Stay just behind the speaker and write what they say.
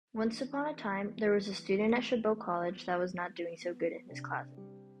Once upon a time, there was a student at Chabot College that was not doing so good in his classes.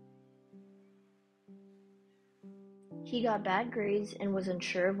 He got bad grades and was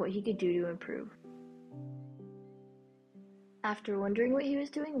unsure of what he could do to improve. After wondering what he was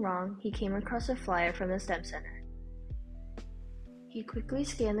doing wrong, he came across a flyer from the STEM Center. He quickly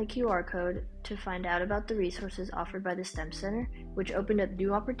scanned the QR code to find out about the resources offered by the STEM Center, which opened up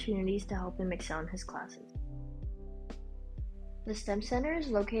new opportunities to help him excel in his classes. The STEM Center is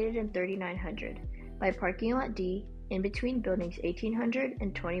located in 3900 by Parking Lot D in between buildings 1800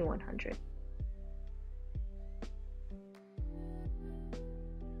 and 2100.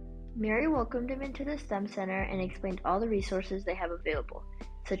 Mary welcomed him into the STEM Center and explained all the resources they have available,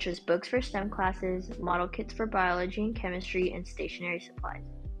 such as books for STEM classes, model kits for biology and chemistry, and stationery supplies.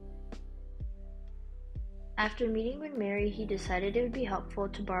 After meeting with Mary, he decided it would be helpful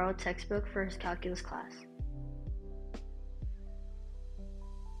to borrow a textbook for his calculus class.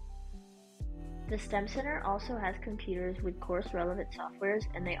 The STEM Center also has computers with course-relevant softwares,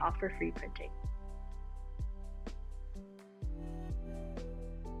 and they offer free printing.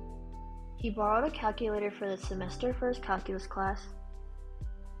 He borrowed a calculator for the semester for his calculus class,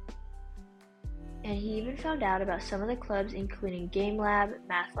 and he even found out about some of the clubs including Game Lab,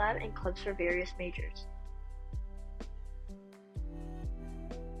 Math Lab, and clubs for various majors.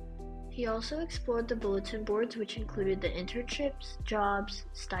 He also explored the bulletin boards, which included the internships, jobs,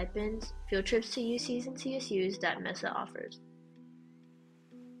 stipends, field trips to UCs and CSUs that MESA offers.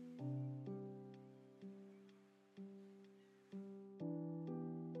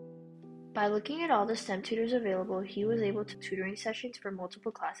 By looking at all the STEM tutors available, he was able to tutoring sessions for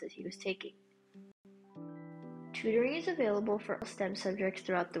multiple classes he was taking. Tutoring is available for all STEM subjects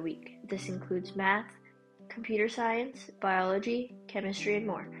throughout the week. This includes math, computer science, biology, chemistry, and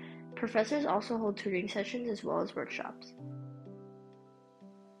more. Professors also hold tutoring sessions as well as workshops.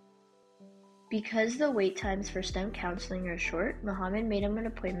 Because the wait times for STEM counseling are short, Muhammad made him an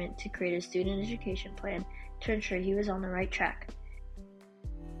appointment to create a student education plan to ensure he was on the right track.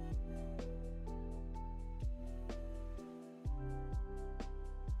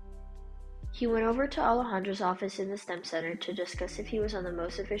 He went over to Alejandra's office in the STEM Center to discuss if he was on the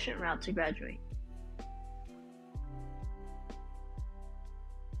most efficient route to graduate.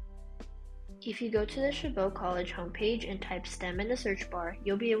 If you go to the Chabot College homepage and type STEM in the search bar,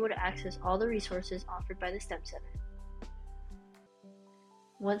 you'll be able to access all the resources offered by the STEM Center.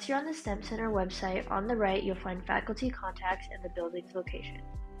 Once you're on the STEM Center website, on the right you'll find faculty contacts and the building's location.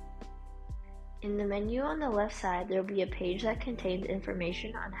 In the menu on the left side, there will be a page that contains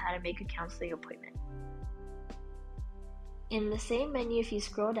information on how to make a counseling appointment. In the same menu, if you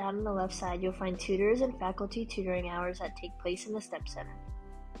scroll down on the left side, you'll find tutors and faculty tutoring hours that take place in the STEM Center.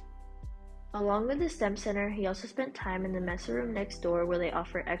 Along with the STEM Center, he also spent time in the MESA room next door where they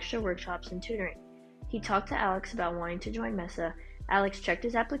offer extra workshops and tutoring. He talked to Alex about wanting to join MESA. Alex checked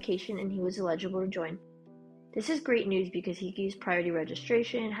his application and he was eligible to join. This is great news because he can use priority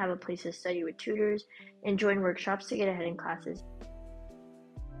registration, have a place to study with tutors, and join workshops to get ahead in classes.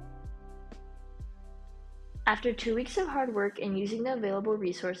 After 2 weeks of hard work and using the available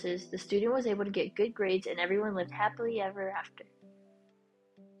resources, the student was able to get good grades and everyone lived happily ever after.